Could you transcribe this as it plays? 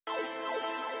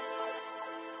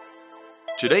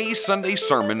Today's Sunday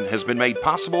sermon has been made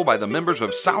possible by the members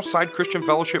of Southside Christian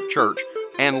Fellowship Church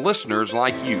and listeners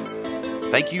like you.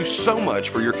 Thank you so much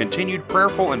for your continued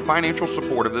prayerful and financial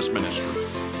support of this ministry.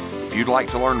 If you'd like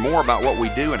to learn more about what we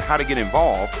do and how to get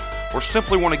involved, or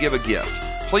simply want to give a gift,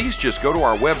 please just go to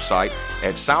our website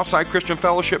at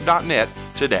southsidechristianfellowship.net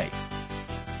today.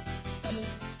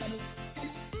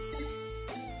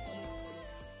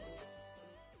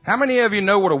 How many of you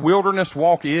know what a wilderness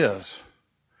walk is?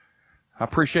 I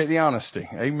appreciate the honesty.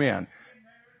 Amen.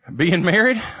 Being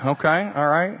married? Okay, all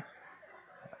right.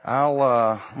 I'm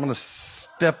going to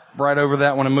step right over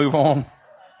that one and move on.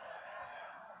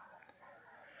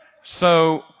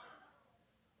 So,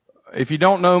 if you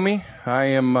don't know me,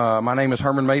 my name is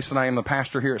Herman Mason. I am the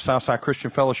pastor here at Southside Christian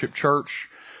Fellowship Church.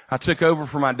 I took over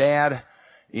for my dad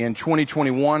in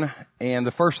 2021, and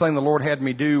the first thing the Lord had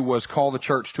me do was call the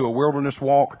church to a wilderness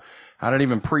walk. I didn't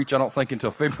even preach, I don't think, until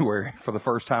February for the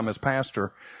first time as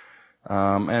pastor.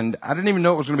 And I didn't even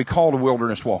know it was going to be called a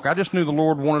wilderness walk. I just knew the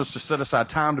Lord wanted us to set aside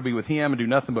time to be with Him and do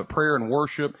nothing but prayer and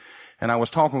worship. And I was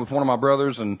talking with one of my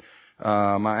brothers and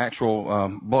my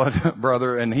actual blood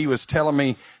brother, and he was telling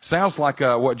me, sounds like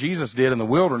what Jesus did in the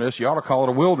wilderness. You ought to call it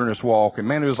a wilderness walk. And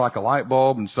man, it was like a light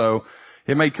bulb. And so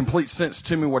it made complete sense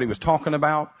to me what he was talking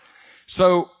about.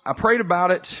 So I prayed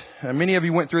about it. Many of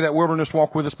you went through that wilderness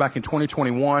walk with us back in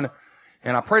 2021.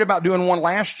 And I prayed about doing one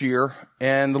last year,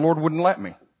 and the Lord wouldn't let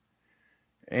me.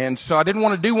 And so I didn't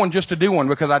want to do one just to do one,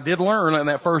 because I did learn in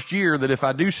that first year that if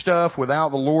I do stuff without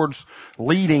the Lord's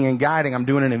leading and guiding, I'm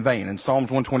doing it in vain. And Psalms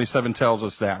 127 tells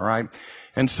us that, right?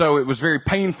 And so it was very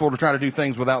painful to try to do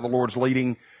things without the Lord's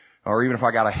leading, or even if I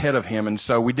got ahead of Him. And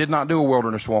so we did not do a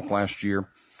wilderness walk last year.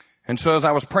 And so as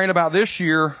I was praying about this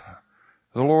year,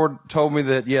 the Lord told me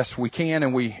that yes, we can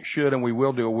and we should and we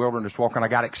will do a wilderness walk. And I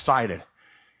got excited,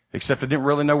 except I didn't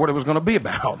really know what it was going to be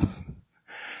about.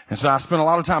 And so I spent a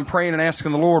lot of time praying and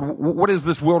asking the Lord, what is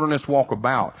this wilderness walk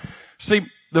about? See,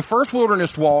 the first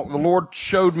wilderness walk, the Lord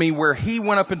showed me where He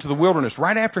went up into the wilderness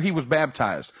right after He was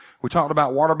baptized. We talked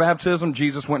about water baptism.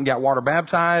 Jesus went and got water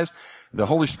baptized. The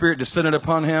Holy Spirit descended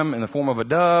upon Him in the form of a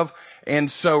dove.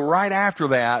 And so right after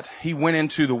that, He went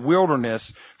into the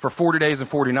wilderness for 40 days and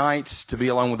 40 nights to be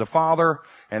alone with the Father.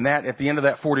 And that, at the end of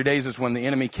that 40 days, is when the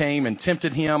enemy came and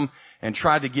tempted Him and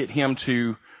tried to get Him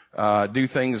to do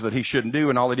things that He shouldn't do,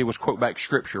 and all they did was quote back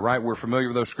Scripture, right? We're familiar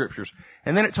with those Scriptures.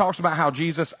 And then it talks about how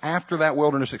Jesus, after that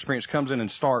wilderness experience, comes in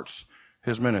and starts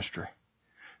His ministry.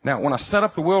 Now, when I set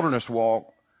up the wilderness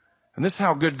walk, and this is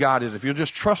how good God is, if you'll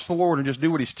just trust the Lord and just do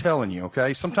what He's telling you,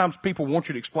 okay? Sometimes people want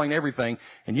you to explain everything,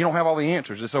 and you don't have all the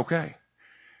answers. It's okay.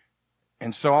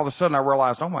 And so all of a sudden I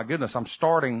realized, oh my goodness, I'm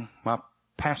starting my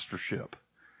pastorship.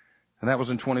 And that was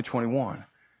in 2021.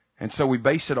 And so we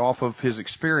base it off of His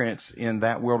experience in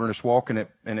that wilderness walk, and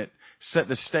it set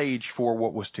the stage for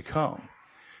what was to come.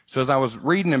 So as I was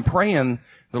reading and praying,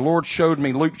 the Lord showed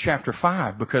me Luke chapter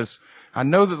 5, because I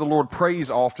know that the Lord prays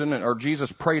often, or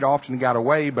Jesus prayed often and got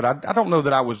away, but I don't know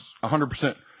that I was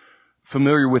 100%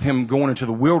 familiar with Him going into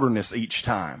the wilderness each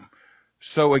time.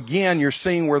 So again, you're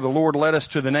seeing where the Lord led us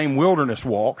to the name Wilderness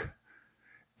Walk,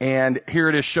 and here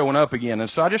it is showing up again. And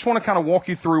so I just want to kind of walk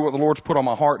you through what the Lord's put on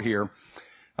my heart here.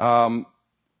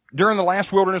 During the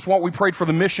last wilderness walk, we prayed for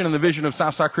the mission and the vision of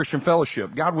Southside Christian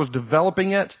Fellowship. God was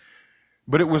developing it,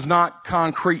 but it was not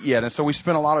concrete yet. And so we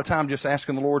spent a lot of time just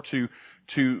asking the Lord to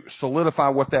solidify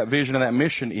what that vision and that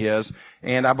mission is.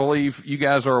 And I believe you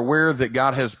guys are aware that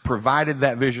God has provided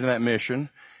that vision and that mission.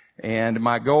 And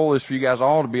my goal is for you guys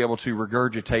all to be able to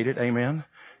regurgitate it. Amen.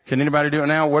 Can anybody do it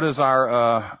now? What is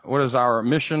our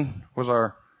mission?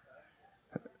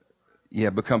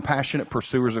 Become passionate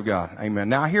pursuers of God. Amen.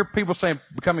 Now I hear people saying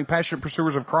becoming passionate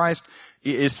pursuers of Christ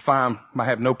is fine. I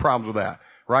have no problems with that,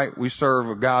 right? We serve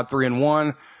a God 3 in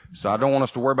 1, so I don't want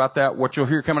us to worry about that. What you'll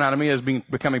hear coming out of me is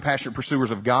becoming passionate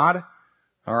pursuers of God.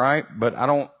 All right. But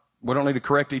we don't need to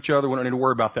correct each other. We don't need to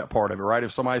worry about that part of it, right?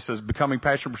 If somebody says becoming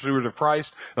passionate pursuers of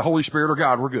Christ, the Holy Spirit or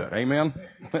God, we're good. Amen.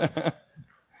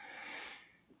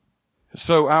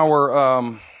 So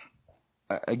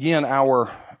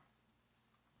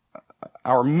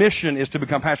our mission is to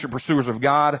become passionate pursuers of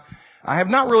God. I have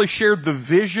not really shared the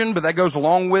vision, but that goes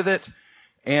along with it.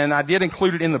 And I did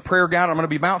include it in the prayer guide. I'm going to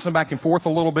be bouncing back and forth a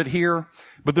little bit here.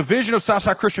 But the vision of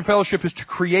Southside Christian Fellowship is to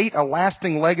create a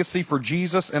lasting legacy for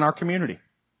Jesus in our community.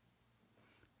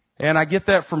 And I get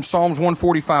that from Psalms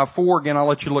 145:4. Again, I'll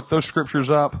let you look those scriptures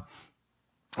up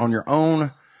on your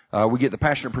own. We get the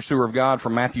passionate pursuer of God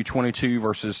from Matthew 22,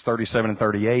 verses 37 and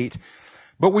 38.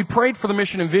 But we prayed for the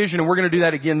mission and vision, and we're going to do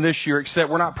that again this year, except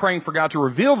we're not praying for God to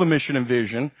reveal the mission and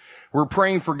vision. We're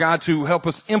praying for God to help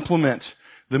us implement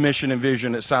the mission and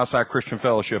vision at Southside Christian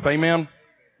Fellowship. Amen?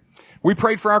 We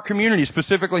prayed for our community,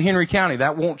 specifically Henry County.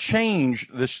 That won't change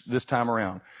this time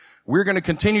around. We're going to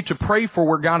continue to pray for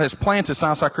where God has planted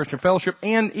Southside Christian Fellowship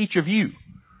and each of you.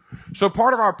 So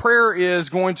part of our prayer is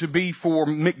going to be for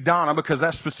McDonough, because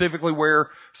that's specifically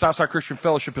where Southside Christian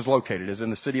Fellowship is located, is in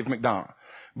the city of McDonough.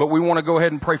 But we want to go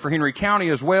ahead and pray for Henry County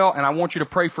as well, and I want you to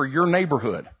pray for your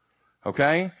neighborhood.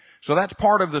 Okay? So that's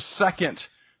part of the second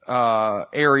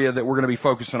area that we're going to be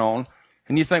focusing on.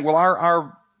 And you think, well,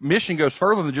 our mission goes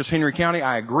further than just Henry County.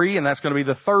 I agree, and that's going to be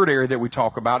the third area that we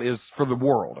talk about, is for the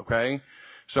world, okay?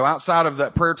 So outside of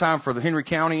that prayer time for the Henry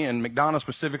County and McDonough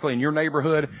specifically in your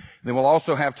neighborhood, then we'll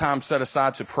also have time set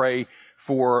aside to pray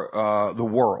for the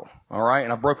world, all right?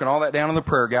 And I've broken all that down in the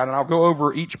prayer guide, and I'll go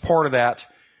over each part of that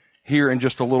here in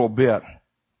just a little bit.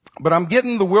 But I'm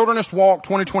getting the Wilderness Walk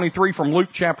 2023 from Luke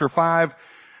chapter 5,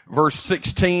 verse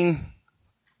 16.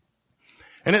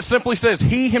 And it simply says,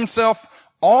 he himself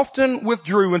often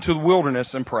withdrew into the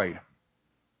wilderness and prayed.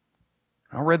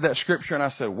 I read that scripture and I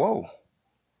said, whoa.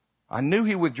 I knew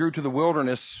he withdrew to the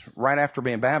wilderness right after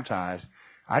being baptized.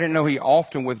 I didn't know he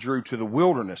often withdrew to the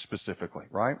wilderness specifically,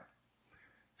 right?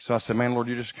 So I said, man, Lord,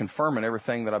 you're just confirming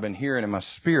everything that I've been hearing in my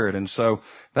spirit. And so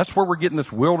that's where we're getting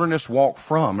this wilderness walk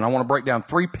from. And I want to break down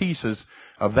 3 pieces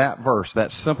of that verse,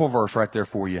 that simple verse right there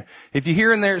for you. If you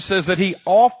hear in there, it says that he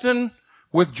often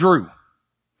withdrew.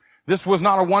 This was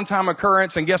not a one-time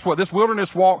occurrence, and guess what? This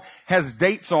wilderness walk has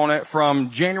dates on it from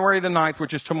January the 9th,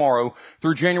 which is tomorrow,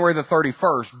 through January the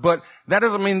 31st. But that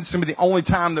doesn't mean it's going to be the only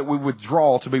time that we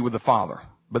withdraw to be with the Father.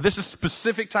 But this is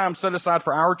specific time set aside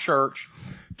for our church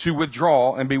to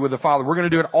withdraw and be with the Father. We're going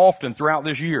to do it often throughout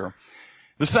this year.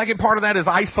 The second part of that is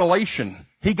isolation.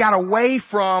 He got away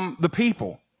from the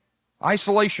people.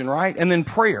 Isolation, right? And then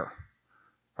prayer.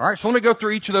 All right, so let me go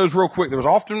through each of those real quick. There was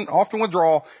often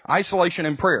withdrawal, isolation,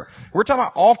 and prayer. We're talking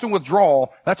about often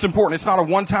withdrawal. That's important. It's not a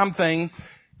one-time thing.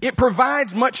 It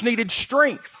provides much-needed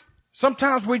strength.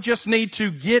 Sometimes we just need to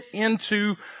get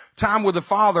into time with the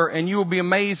Father, and you will be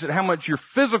amazed at how much your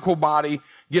physical body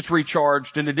gets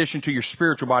recharged in addition to your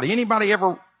spiritual body. Anybody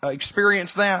ever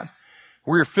experienced that?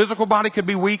 Where your physical body could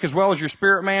be weak as well as your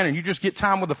spirit man, and you just get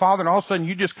time with the Father, and all of a sudden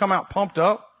you just come out pumped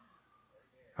up?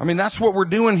 I mean, that's what we're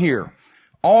doing here.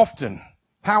 Often.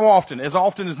 How often? As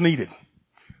often as needed.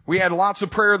 We had lots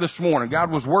of prayer this morning. God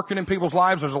was working in people's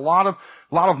lives. There's a lot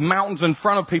of mountains in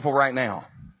front of people right now.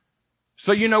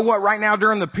 So you know what? Right now,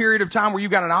 during the period of time where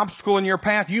you've got an obstacle in your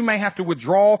path, you may have to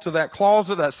withdraw to that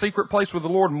closet, that secret place with the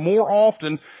Lord more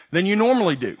often than you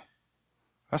normally do.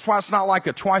 That's why it's not like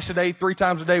a twice a day, 3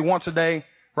 times a day, once a day,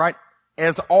 right?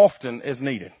 As often as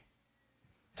needed.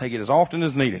 Take it as often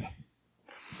as needed.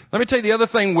 Let me tell you the other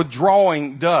thing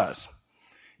withdrawing does.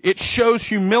 It shows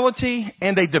humility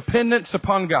and a dependence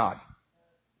upon God.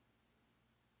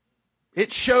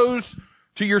 It shows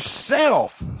to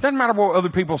yourself. Doesn't matter what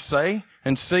other people say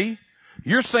and see.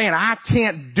 You're saying, I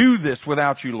can't do this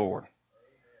without you, Lord.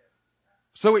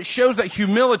 So it shows that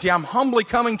humility. I'm humbly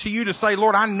coming to you to say,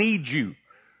 Lord, I need you.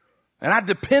 And I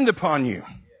depend upon you.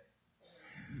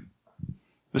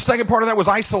 The second part of that was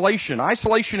isolation.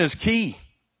 Isolation is key.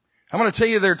 I'm going to tell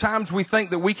you there are times we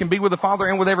think that we can be with the Father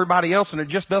and with everybody else, and it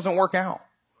just doesn't work out.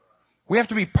 We have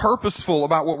to be purposeful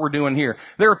about what we're doing here.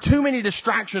 There are too many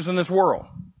distractions in this world.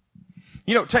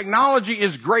 You know, technology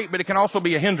is great, but it can also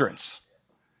be a hindrance.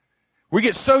 We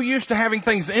get so used to having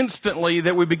things instantly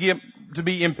that we begin to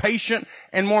be impatient,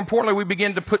 and more importantly, we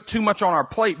begin to put too much on our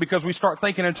plate because we start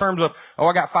thinking in terms of, oh,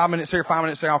 I got 5 minutes here, 5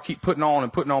 minutes there, I'll keep putting on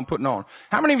and putting on, putting on.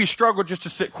 How many of you struggle just to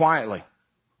sit quietly?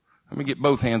 Let me get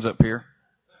both hands up here.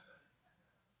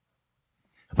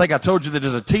 I think I told you that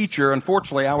as a teacher,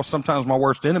 unfortunately, I was sometimes my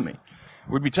worst enemy.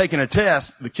 We'd be taking a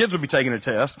test, the kids would be taking a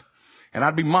test, and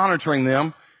I'd be monitoring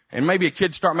them, and maybe a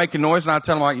kid start making noise, and I'd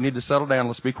tell them, all right, you need to settle down,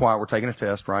 let's be quiet, we're taking a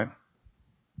test, right?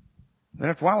 Then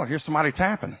after a while, I'd hear somebody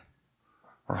tapping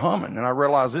or humming, and I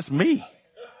realized it's me.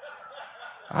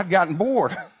 I'd gotten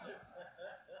bored.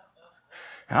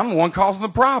 I'm the one causing the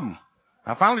problem.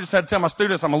 I finally just had to tell my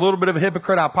students, I'm a little bit of a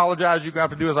hypocrite, I apologize, you have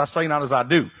to do as I say, not as I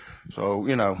do. So,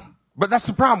 you know. But that's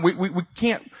the problem. We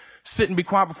can't sit and be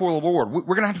quiet before the Lord. We're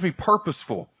going to have to be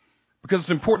purposeful because it's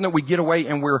important that we get away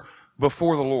and we're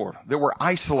before the Lord, that we're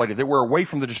isolated, that we're away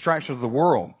from the distractions of the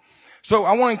world. So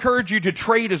I want to encourage you to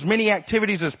trade as many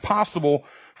activities as possible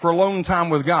for alone time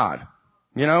with God.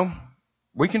 You know,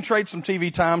 we can trade some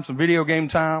TV time, some video game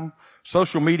time,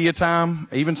 social media time,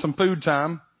 even some food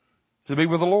time to be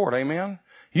with the Lord. Amen.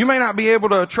 You may not be able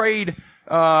to trade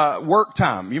work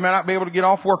time. You may not be able to get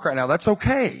off work right now. That's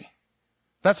okay.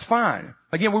 That's fine.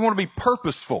 Again, we want to be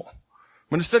purposeful.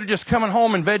 But instead of just coming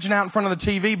home and vegging out in front of the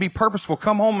TV, be purposeful.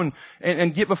 Come home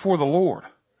and get before the Lord.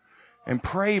 and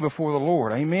pray before the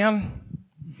Lord. Amen.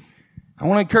 I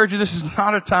want to encourage you, this is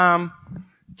not a time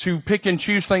to pick and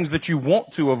choose things that you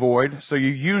want to avoid. So you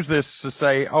use this to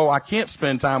say, oh, I can't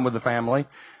spend time with the family.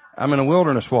 I'm in a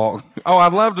wilderness walk. Oh,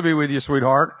 I'd love to be with you,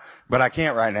 sweetheart, but I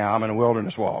can't right now. I'm in a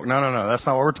wilderness walk. No. That's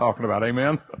not what we're talking about.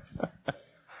 Amen.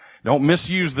 Don't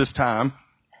misuse this time.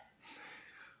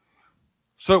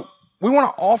 So we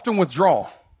want to often withdraw.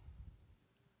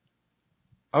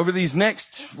 Over these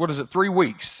next, 3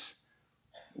 weeks,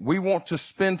 we want to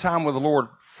spend time with the Lord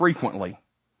frequently,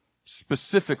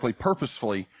 specifically,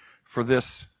 purposefully for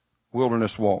this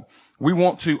wilderness walk. We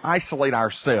want to isolate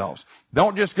ourselves.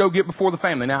 Don't just go get before the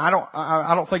family. Now,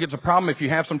 I don't think it's a problem if you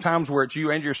have some times where it's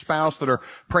you and your spouse that are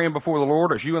praying before the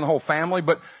Lord, or it's you and the whole family.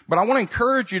 But I want to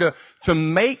encourage you to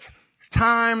make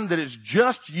time that is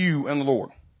just you and the Lord.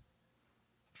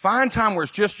 Find time where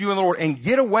it's just you and the Lord and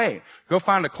get away. Go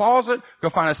find a closet. Go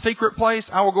find a secret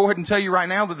place. I will go ahead and tell you right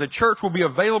now that the church will be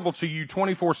available to you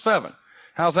 24/7.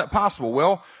 How's that possible?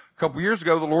 Well, a couple years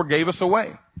ago, the Lord gave us a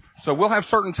way. So we'll have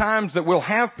certain times that we'll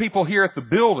have people here at the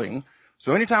building.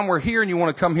 So anytime we're here and you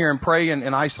want to come here and pray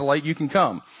and isolate, you can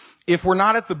come. If we're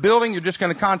not at the building, you're just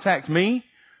going to contact me.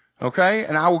 Okay?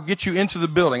 And I will get you into the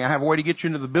building. I have a way to get you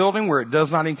into the building where it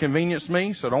does not inconvenience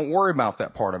me. So don't worry about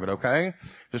that part of it. Okay?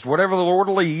 Just whatever the Lord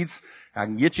leads, I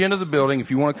can get you into the building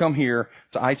if you want to come here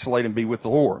to isolate and be with the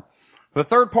Lord. The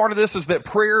third part of this is that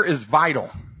prayer is vital.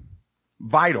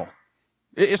 Vital.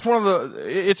 It's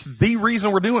the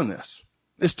reason we're doing this,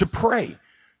 is to pray,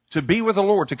 to be with the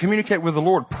Lord, to communicate with the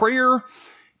Lord. Prayer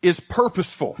is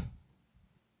purposeful.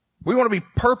 We want to be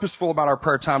purposeful about our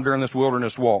prayer time during this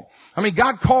wilderness walk. I mean,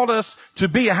 God called us to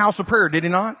be a house of prayer, did He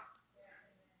not?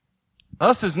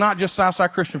 Us is not just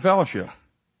Southside Christian Fellowship.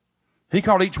 He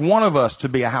called each one of us to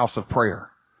be a house of prayer.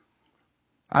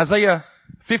 Isaiah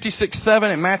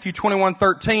 56:7 and Matthew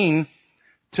 21:13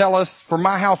 tell us, for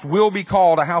my house will be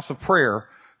called a house of prayer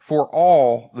for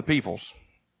all the peoples.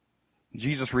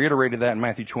 Jesus reiterated that in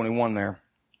Matthew 21 there.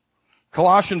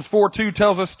 Colossians 4:2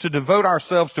 tells us to devote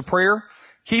ourselves to prayer,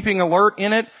 keeping alert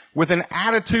in it with an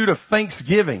attitude of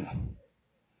thanksgiving.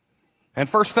 And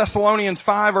 1 Thessalonians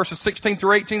 5 verses 16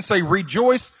 through 18 say,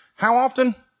 rejoice. How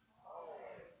often?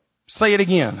 Say it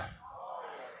again.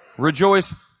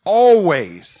 Rejoice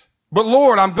always. But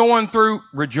Lord, I'm going through,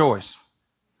 rejoice.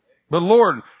 But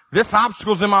Lord, this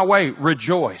obstacle's in my way,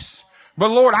 rejoice. But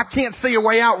Lord, I can't see a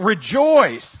way out,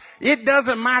 rejoice. It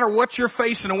doesn't matter what you're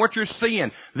facing and what you're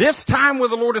seeing. This time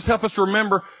with the Lord has helped us to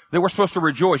remember that we're supposed to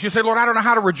rejoice. You say, Lord, I don't know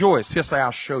how to rejoice. He'll say,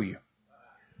 I'll show you.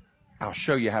 I'll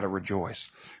show you how to rejoice.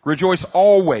 Rejoice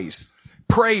always.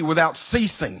 Pray without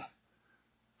ceasing.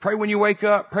 Pray when you wake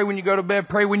up. Pray when you go to bed.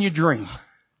 Pray when you dream.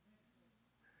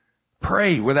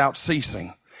 Pray without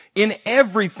ceasing. In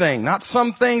everything, not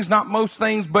some things, not most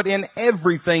things, but in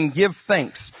everything, give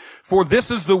thanks. For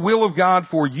this is the will of God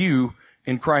for you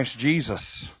in Christ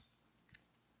Jesus.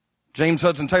 James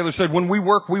Hudson Taylor said, when we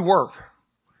work, we work.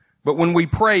 But when we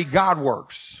pray, God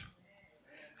works.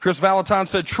 Chris Valentine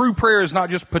said, true prayer is not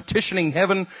just petitioning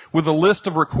heaven with a list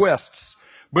of requests,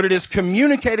 but it is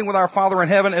communicating with our Father in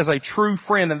heaven as a true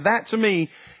friend. And that to me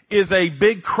is a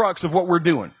big crux of what we're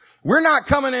doing. We're not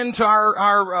coming into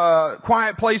our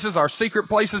quiet places, our secret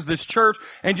places, this church,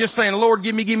 and just saying, Lord,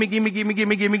 give me.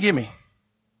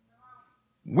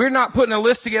 We're not putting a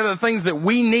list together of things that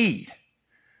we need.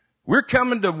 We're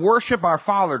coming to worship our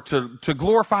Father, to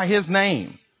glorify His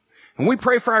name. When we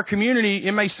pray for our community,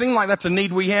 it may seem like that's a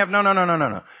need we have.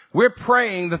 No. We're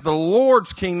praying that the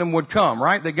Lord's kingdom would come,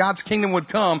 right? That God's kingdom would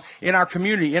come in our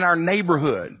community, in our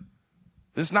neighborhood.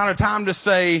 This is not a time to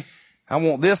say, I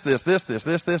want this.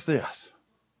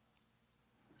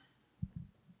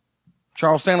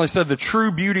 Charles Stanley said, the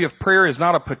true beauty of prayer is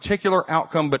not a particular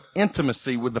outcome, but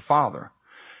intimacy with the Father.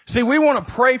 See, we want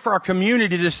to pray for our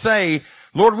community to say,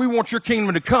 Lord, we want your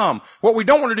kingdom to come. What we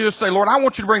don't want to do is say, Lord, I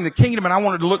want you to bring the kingdom and I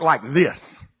want it to look like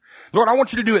this. Lord, I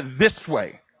want you to do it this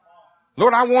way.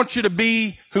 Lord, I want you to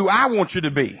be who I want you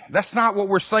to be. That's not what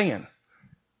we're saying.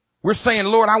 We're saying,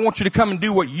 Lord, I want you to come and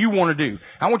do what you want to do.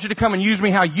 I want you to come and use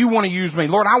me how you want to use me.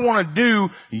 Lord, I want to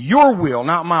do your will,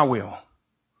 not my will.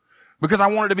 Because I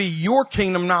want it to be your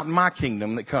kingdom, not my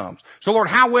kingdom that comes. So Lord,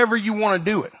 however you want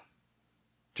to do it,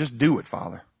 just do it,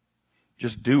 Father.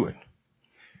 Just do it.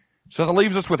 So that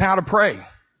leaves us with how to pray.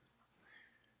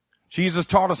 Jesus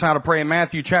taught us how to pray in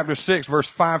Matthew chapter 6, verse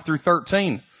 5 through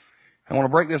 13. I want to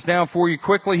break this down for you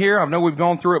quickly here. I know we've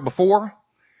gone through it before.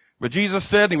 But Jesus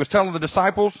said, and He was telling the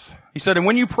disciples, He said, and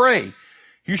when you pray,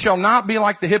 you shall not be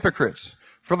like the hypocrites,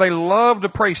 for they love to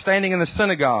pray standing in the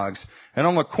synagogues and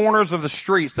on the corners of the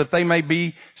streets that they may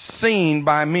be seen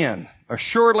by men.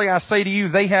 Assuredly, I say to you,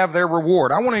 they have their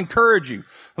reward. I want to encourage you.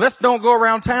 Let's don't go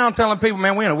around town telling people,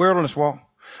 man, we're in a wilderness walk.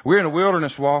 We're in a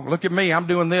wilderness walk. Look at me. I'm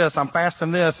doing this. I'm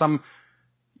fasting this.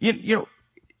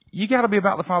 You got to be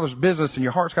about the Father's business, and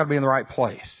your heart's got to be in the right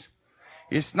place.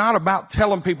 It's not about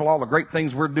telling people all the great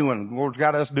things we're doing, the Lord's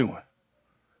got us doing.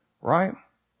 Right?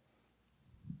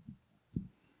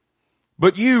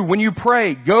 But you, when you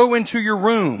pray, go into your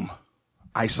room.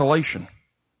 Isolation.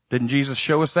 Didn't Jesus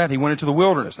show us that? He went into the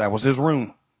wilderness. That was his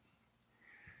room.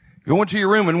 Go into your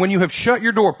room, and when you have shut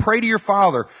your door, pray to your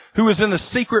Father who is in the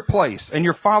secret place, and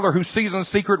your Father who sees in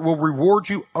secret will reward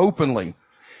you openly.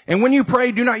 And when you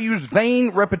pray, do not use vain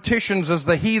repetitions as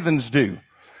the heathens do,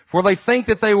 for they think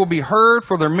that they will be heard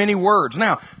for their many words.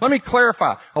 Now, let me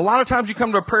clarify. A lot of times you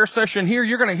come to a prayer session here,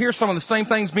 you're going to hear some of the same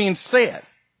things being said.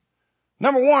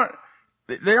 Number one,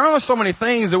 there are only so many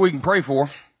things that we can pray for.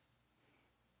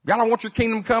 God, I want your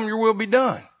kingdom come, your will be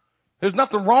done. There's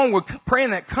nothing wrong with praying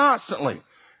that constantly.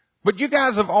 But you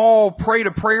guys have all prayed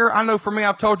a prayer. I know for me,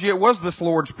 I've told you it was this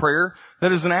Lord's Prayer,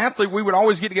 that as an athlete, we would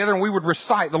always get together and we would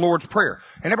recite the Lord's Prayer.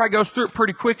 And everybody goes through it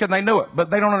pretty quick and they know it,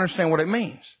 but they don't understand what it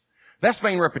means. That's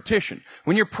vain repetition.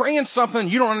 When you're praying something,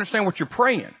 you don't understand what you're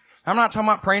praying. I'm not talking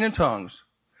about praying in tongues.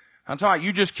 I'm talking about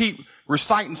you just keep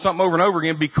reciting something over and over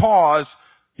again because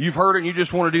you've heard it and you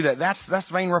just want to do that. That's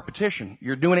vain repetition.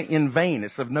 You're doing it in vain.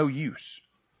 It's of no use.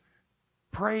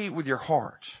 Pray with your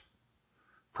heart.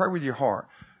 Pray with your heart.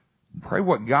 Pray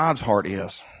what God's heart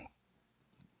is.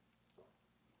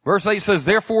 Verse 8 says,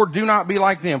 therefore do not be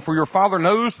like them, for your Father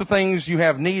knows the things you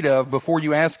have need of before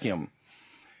you ask him.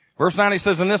 Verse 9, he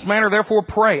says, in this manner, therefore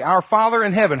pray, our Father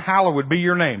in heaven, hallowed be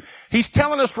your name. He's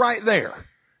telling us right there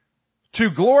to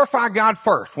glorify God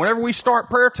first. Whenever we start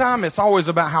prayer time, it's always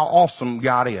about how awesome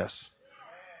God is.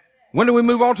 When do we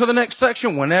move on to the next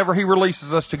section? Whenever he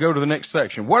releases us to go to the next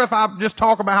section. What if I just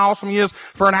talk about how awesome he is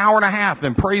for an hour and a half?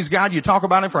 Then praise God, you talk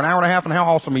about him for an hour and a half and how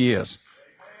awesome he is.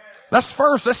 That's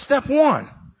first. That's step one.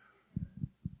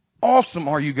 Awesome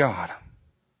are you, God.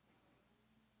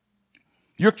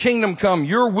 Your kingdom come,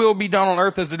 your will be done on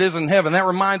earth as it is in heaven. That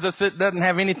reminds us it doesn't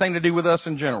have anything to do with us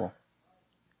in general.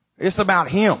 It's about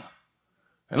him.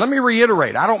 And let me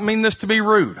reiterate, I don't mean this to be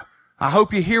rude. I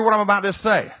hope you hear what I'm about to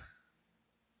say.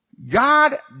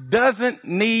 God doesn't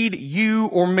need you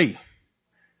or me,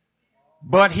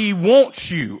 but he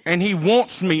wants you and he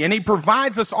wants me, and he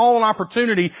provides us all an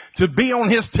opportunity to be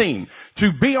on his team,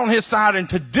 to be on his side, and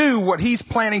to do what he's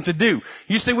planning to do.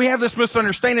 You see, we have this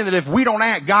misunderstanding that if we don't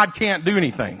act, God can't do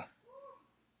anything.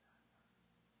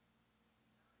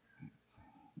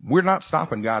 We're not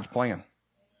stopping God's plan.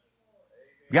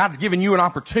 God's given you an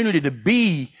opportunity to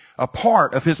be a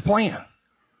part of his plan.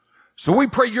 So we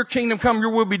pray your kingdom come, your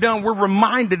will be done. We're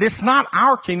reminded it's not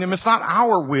our kingdom. It's not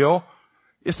our will.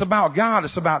 It's about God.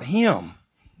 It's about him.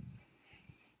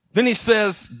 Then he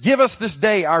says, give us this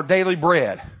day our daily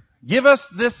bread. Give us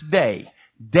this day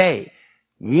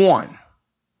one.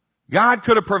 God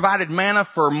could have provided manna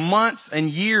for months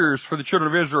and years for the children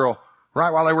of Israel,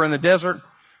 right, while they were in the desert.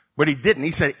 But he didn't.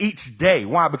 He said each day.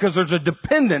 Why? Because there's a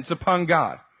dependence upon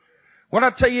God. What I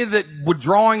tell you that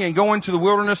withdrawing and going to the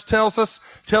wilderness tells us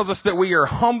that we are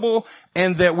humble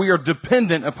and that we are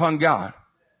dependent upon God.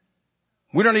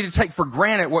 We don't need to take for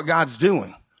granted what God's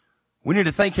doing. We need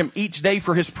to thank him each day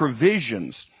for his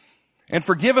provisions. And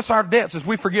forgive us our debts as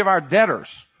we forgive our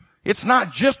debtors. It's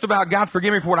not just about God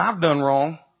forgive me for what I've done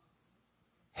wrong.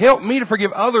 Help me to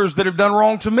forgive others that have done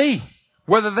wrong to me,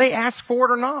 whether they ask for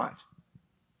it or not.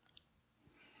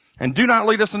 And do not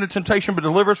lead us into temptation, but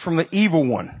deliver us from the evil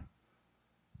one.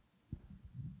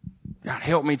 God,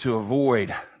 help me to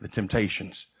avoid the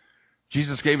temptations.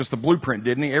 Jesus gave us the blueprint,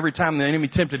 didn't he? Every time the enemy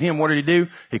tempted him, what did he do?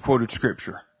 He quoted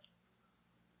Scripture.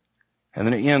 And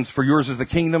then it ends, for yours is the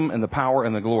kingdom and the power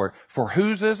and the glory. For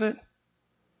whose is it? It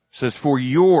says, for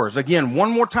yours. Again, one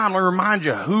more time, let me remind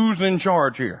you who's in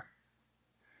charge here.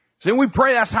 See, when we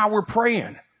pray, that's how we're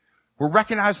praying. We're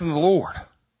recognizing the Lord.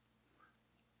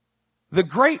 The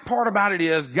great part about it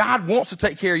is God wants to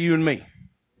take care of you and me.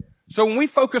 So when we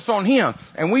focus on him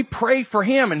and we pray for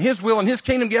him and his will and his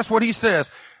kingdom, guess what he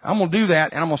says? I'm going to do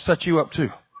that, and I'm going to set you up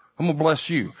too. I'm going to bless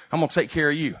you. I'm going to take care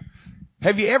of you.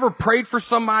 Have you ever prayed for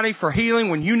somebody for healing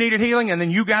when you needed healing and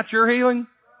then you got your healing?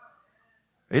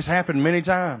 It's happened many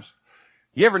times.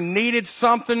 You ever needed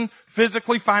something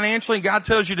physically, financially, and God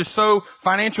tells you to sow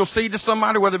financial seed to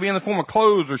somebody, whether it be in the form of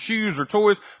clothes or shoes or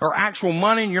toys or actual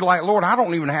money, and you're like, Lord, I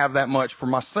don't even have that much for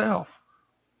myself.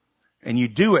 And you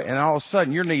do it, and all of a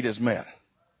sudden your need is met.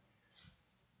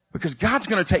 Because God's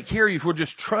going to take care of you if we'll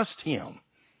just trust him.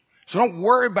 So don't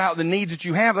worry about the needs that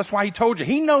you have. That's why he told you.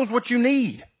 He knows what you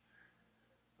need.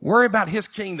 Worry about his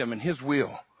kingdom and his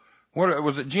will. What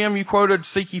was it, Jim, you quoted,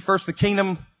 seek ye first the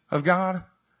kingdom of God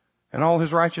and all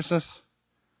his righteousness?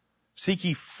 Seek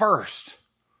ye first.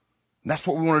 And that's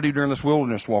what we want to do during this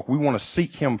wilderness walk. We want to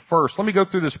seek him first. Let me go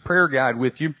through this prayer guide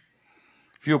with you.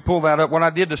 If you'll pull that up. What I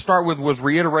did to start with was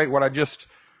reiterate what I just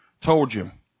told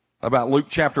you about Luke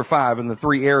chapter 5 and the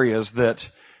three areas that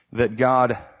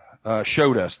God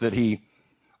showed us, that he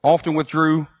often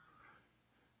withdrew,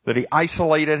 that he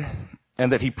isolated,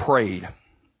 and that he prayed.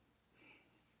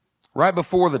 Right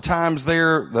before the times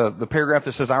there, the paragraph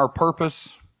that says our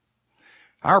purpose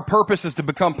is to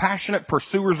become passionate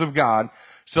pursuers of God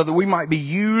so that we might be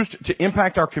used to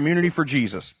impact our community for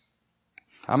Jesus.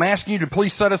 I'm asking you to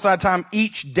please set aside time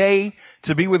each day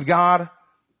to be with God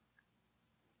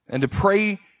and to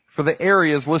pray for the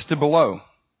areas listed below.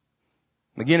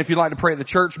 Again, if you'd like to pray at the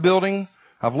church building,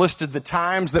 I've listed the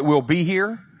times that we'll be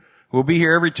here. We'll be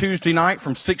here every Tuesday night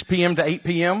from 6 p.m. to 8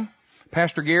 p.m.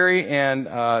 Pastor Gary and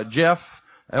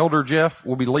Elder Jeff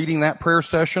will be leading that prayer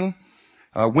session.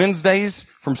 Wednesdays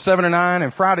from 7 to 9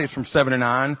 and Fridays from 7 to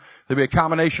 9. There'll be a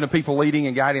combination of people leading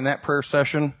and guiding that prayer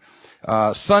session.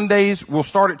 Sundays we'll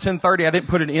start at 10:30. I didn't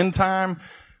put an end time.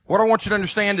 What I want you to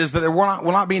understand is that there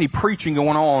will not be any preaching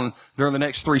going on during the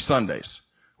next 3 Sundays.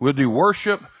 We'll do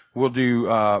worship. We'll do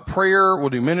prayer. We'll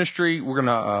do ministry. We're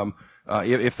going to,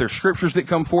 if there's scriptures that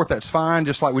come forth, that's fine,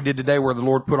 just like we did today where the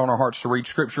Lord put on our hearts to read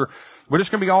scripture. But it's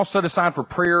going to be all set aside for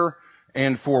prayer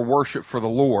and for worship for the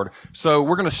Lord. So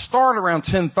we're going to start around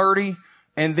 10:30,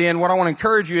 and then what I want to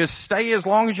encourage you is stay as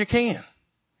long as you can.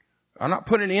 I'm not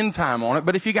putting an end time on it,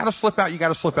 but if you got to slip out, you got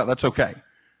to slip out. That's okay.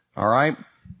 All right?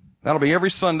 That'll be every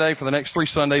Sunday for the next 3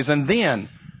 Sundays. And then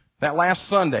that last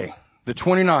Sunday, the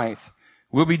 29th,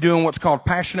 we'll be doing what's called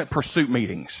passionate pursuit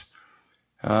meetings.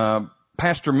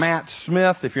 Pastor Matt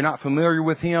Smith, if you're not familiar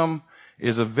with him,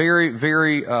 is a very,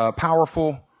 very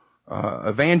powerful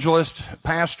evangelist,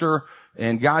 pastor,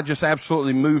 and God just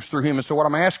absolutely moves through him. And so what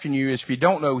I'm asking you is, if you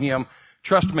don't know him,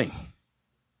 trust me.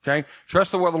 Okay?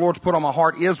 Trust that what the Lord's put on my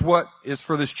heart is what is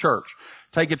for this church.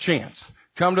 Take a chance.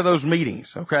 Come to those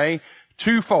meetings, okay?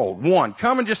 Twofold. One,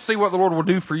 come and just see what the Lord will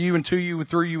do for you and to you and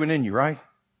through you and in you, right?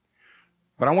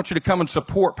 But I want you to come and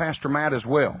support Pastor Matt as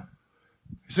well.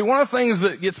 You see, one of the things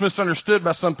that gets misunderstood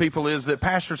by some people is that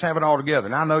pastors have it all together.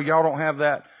 Now, I know y'all don't have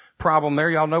that problem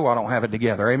there. Y'all know I don't have it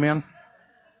together. Amen?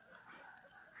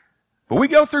 But we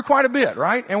go through quite a bit,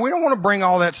 right? And we don't want to bring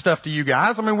all that stuff to you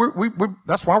guys. I mean,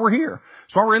 that's why we're here.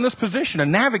 That's why we're in this position to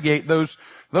navigate those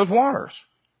waters.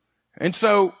 And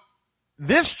so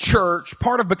this church,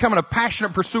 part of becoming a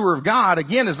passionate pursuer of God,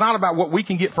 again, is not about what we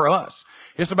can get for us.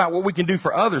 It's about what we can do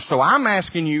for others. So I'm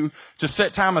asking you to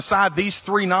set time aside these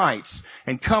 3 nights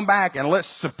and come back and let's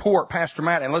support Pastor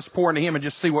Matt and let's pour into him and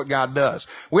just see what God does.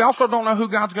 We also don't know who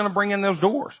God's going to bring in those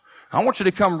doors. I want you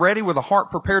to come ready with a heart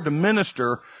prepared to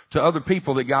minister to other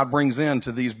people that God brings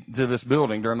into this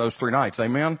building during those 3 nights.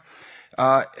 Amen.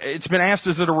 It's been asked,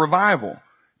 is it a revival?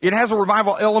 It has a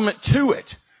revival element to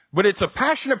it. But it's a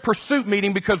passionate pursuit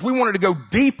meeting because we wanted to go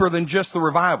deeper than just the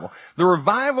revival. The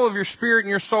revival of your spirit and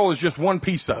your soul is just one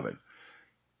piece of it.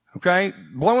 Okay?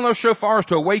 Blowing those shofars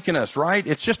to awaken us, right?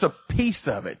 It's just a piece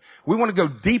of it. We want to go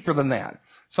deeper than that.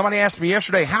 Somebody asked me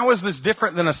yesterday, how is this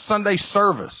different than a Sunday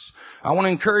service? I want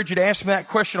to encourage you to ask me that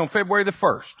question on February the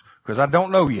 1st, because I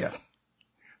don't know yet.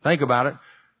 Think about it.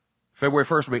 February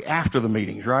 1st will be after the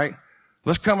meetings, right?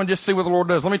 Let's come and just see what the Lord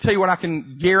does. Let me tell you what I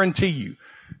can guarantee you.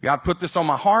 God put this on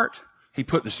my heart. He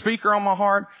put the speaker on my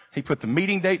heart. He put the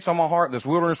meeting dates on my heart, this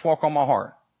wilderness walk on my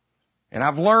heart. And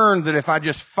I've learned that if I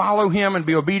just follow him and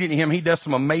be obedient to him, he does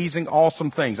some amazing,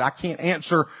 awesome things. I can't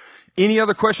answer any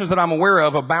other questions that I'm aware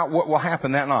of about what will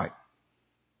happen that night.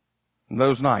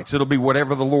 Those nights. It'll be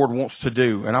whatever the Lord wants to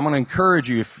do. And I'm going to encourage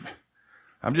you.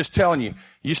 I'm just telling you,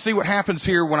 you see what happens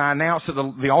here when I announce that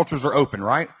the altars are open,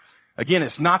 right? Again,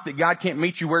 it's not that God can't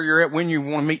meet you where you're at when you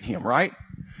want to meet him, right?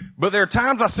 But there are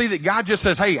times I see that God just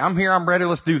says, hey, I'm here, I'm ready,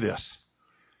 let's do this.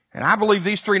 And I believe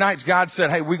these 3 nights God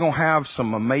said, hey, we're going to have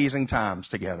some amazing times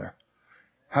together.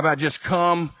 How about just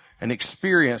come and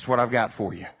experience what I've got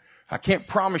for you? I can't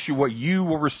promise you what you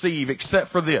will receive except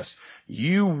for this.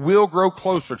 You will grow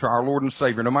closer to our Lord and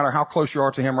Savior, no matter how close you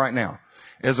are to him right now,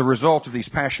 as a result of these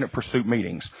passionate pursuit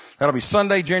meetings. That'll be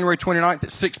Sunday, January 29th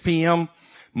at 6 p.m.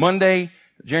 Monday,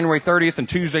 January 30th, and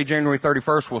Tuesday, January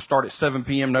 31st, we'll start at 7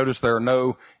 p.m. Notice there are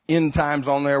no end times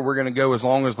on there. We're going to go as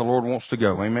long as the Lord wants to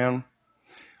go. Amen.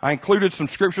 I included some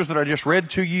scriptures that I just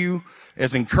read to you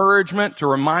as encouragement to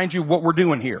remind you what we're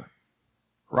doing here.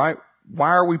 Right? Why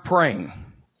are we praying?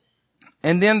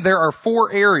 And then there are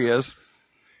 4 areas.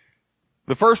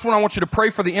 The first one, I want you to pray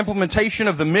for the implementation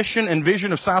of the mission and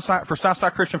vision of Southside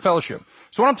Christian Fellowship.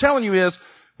 So what I'm telling you is,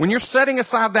 When you're setting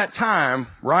aside that time,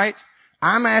 right,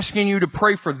 I'm asking you to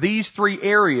pray for these 3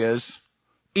 areas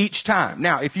each time.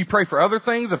 Now, if you pray for other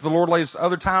things, if the Lord lays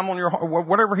other time on your heart,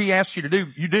 whatever He asks you to do,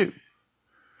 you do.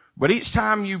 But each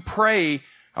time you pray,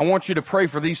 I want you to pray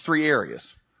for these 3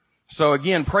 areas. So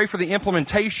again, pray for the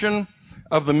implementation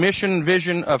of the mission and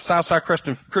vision of Southside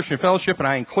Christian Fellowship, and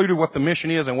I included what the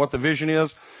mission is and what the vision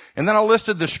is. And then I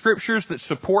listed the scriptures that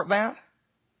support that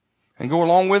and go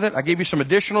along with it. I gave you some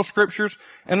additional scriptures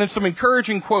and then some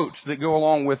encouraging quotes that go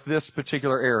along with this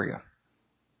particular area.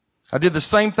 I did the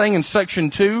same thing in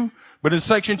section 2, but in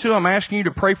section 2, I'm asking you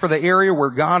to pray for the area where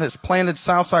God has planted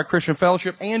Southside Christian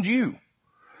Fellowship and you.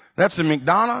 That's in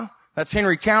McDonough, that's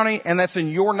Henry County, and that's in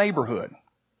your neighborhood.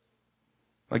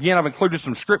 Again, I've included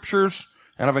some scriptures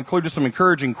and I've included some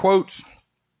encouraging quotes.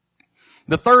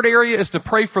 The third area is to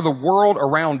pray for the world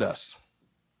around us.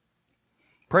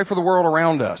 Pray for the world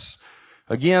around us.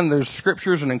 Again, there's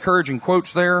scriptures and encouraging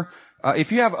quotes there.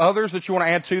 If you have others that you want to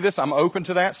add to this, I'm open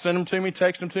to that. Send them to me,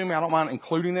 text them to me. I don't mind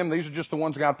including them. These are just the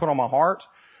ones God put on my heart.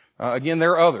 Again,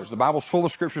 there are others. The Bible's full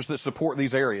of scriptures that support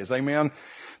these areas. Amen.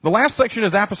 The last section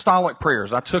is apostolic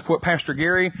prayers. I took what Pastor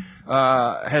Gary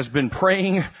has been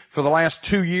praying for the last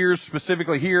 2 years,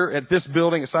 specifically here at this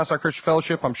building at Southside Christian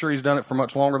Fellowship. I'm sure he's done it for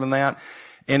much longer than that.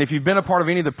 And if you've been a part of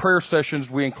any of the prayer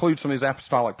sessions, we include some of these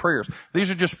apostolic prayers.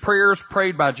 These are just prayers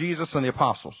prayed by Jesus and the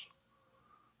apostles.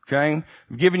 Okay?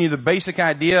 I've given you the basic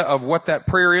idea of what that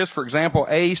prayer is. For example,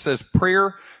 A says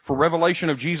prayer for revelation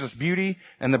of Jesus' beauty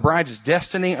and the bride's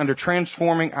destiny under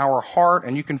transforming our heart.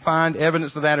 And you can find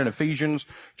evidence of that in Ephesians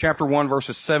chapter 1,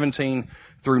 verses 17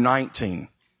 through 19.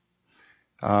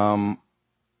 The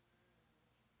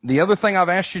other thing I've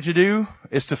asked you to do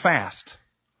is to fast.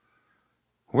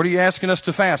 What are you asking us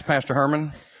to fast, Pastor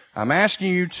Herman? I'm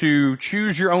asking you to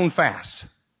choose your own fast.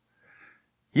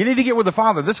 You need to get with the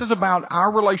Father. This is about our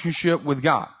relationship with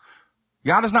God.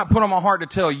 God has not put on my heart to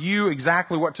tell you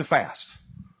exactly what to fast.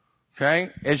 Okay?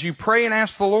 As you pray and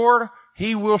ask the Lord,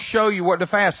 He will show you what to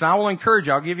fast. And I will encourage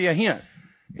you. I'll give you a hint.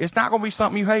 It's not going to be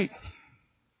something you hate.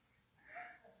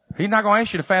 He's not going to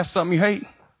ask you to fast something you hate.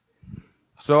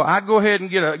 So I'd go ahead and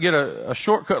get a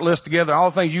shortcut list together, all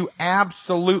the things you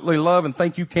absolutely love and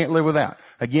think you can't live without.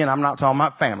 Again, I'm not talking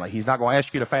about family. He's not going to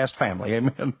ask you to fast family.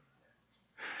 Amen.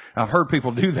 I've heard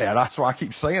people do that. That's why I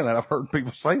keep saying that. I've heard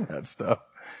people say that stuff.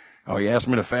 Oh, you asked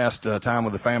me to fast time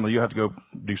with the family. You have to go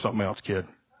do something else, kid.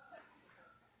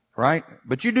 Right?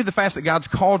 But you do the fast that God's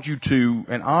called you to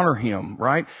and honor Him,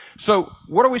 right? So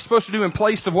what are we supposed to do in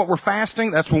place of what we're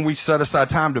fasting? That's when we set aside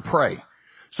time to pray.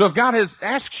 So if God has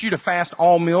asked you to fast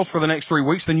all meals for the next 3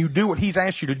 weeks, then you do what He's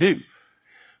asked you to do.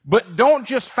 But don't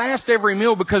just fast every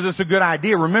meal because it's a good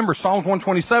idea. Remember, Psalms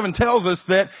 127 tells us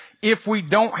that if we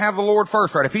don't have the Lord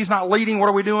first, right? If He's not leading, what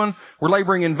are we doing? We're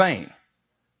laboring in vain,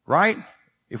 right?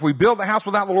 If we build the house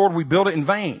without the Lord, we build it in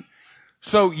vain.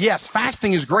 So yes,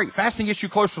 fasting is great. Fasting gets you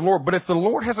closer to the Lord. But if the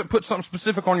Lord hasn't put something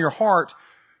specific on your heart,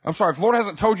 if the Lord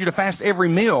hasn't told you to fast every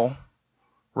meal,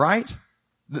 right?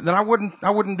 Then I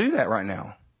wouldn't do that right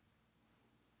now.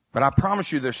 But I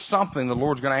promise you there's something the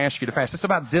Lord's going to ask you to fast. It's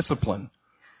about discipline.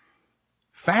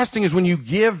 Fasting is when you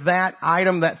give that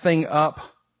item, that thing up,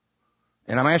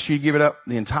 and I'm asking you to give it up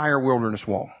the entire wilderness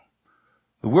walk.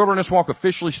 The wilderness walk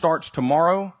officially starts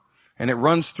tomorrow, and it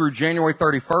runs through January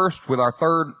 31st with our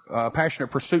third Passionate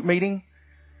Pursuit meeting,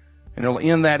 and it'll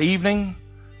end that evening.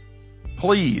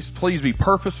 Please be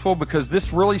purposeful, because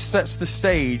this really sets the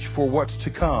stage for what's to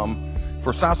come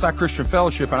for Southside Christian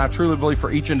Fellowship, and I truly believe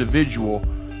for each individual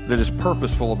that is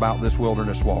purposeful about this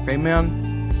wilderness walk.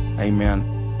 Amen.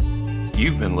 Amen.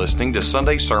 You've been listening to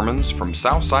Sunday sermons from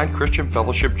Southside Christian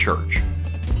Fellowship Church, a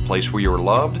place where you are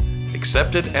loved,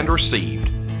 accepted, and received,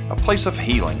 a place of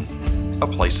healing, a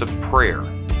place of prayer,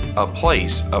 a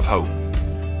place of hope.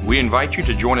 We invite you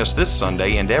to join us this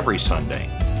Sunday and every Sunday.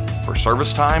 For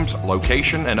service times,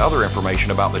 location, and other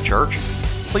information about the church,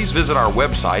 please visit our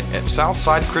website at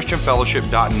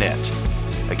southsidechristianfellowship.net.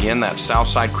 Again, that's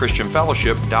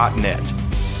southsidechristianfellowship.net.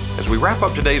 As we wrap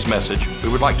up today's message, we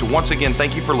would like to once again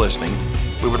thank you for listening.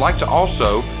 We would like to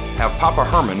also have Papa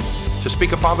Herman to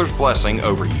speak a Father's blessing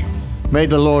over you. May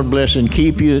the Lord bless and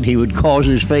keep you, that He would cause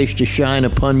His face to shine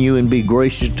upon you and be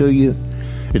gracious to you,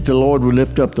 that the Lord would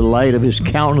lift up the light of His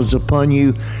countenance upon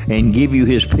you and give you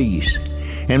His peace.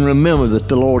 And remember that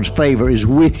the Lord's favor is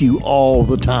with you all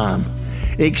the time.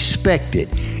 Expect it.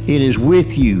 It is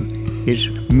with you. It's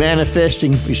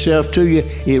manifesting itself to you.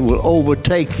 It will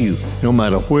overtake you no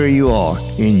matter where you are.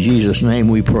 In Jesus' name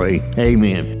we pray.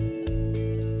 Amen.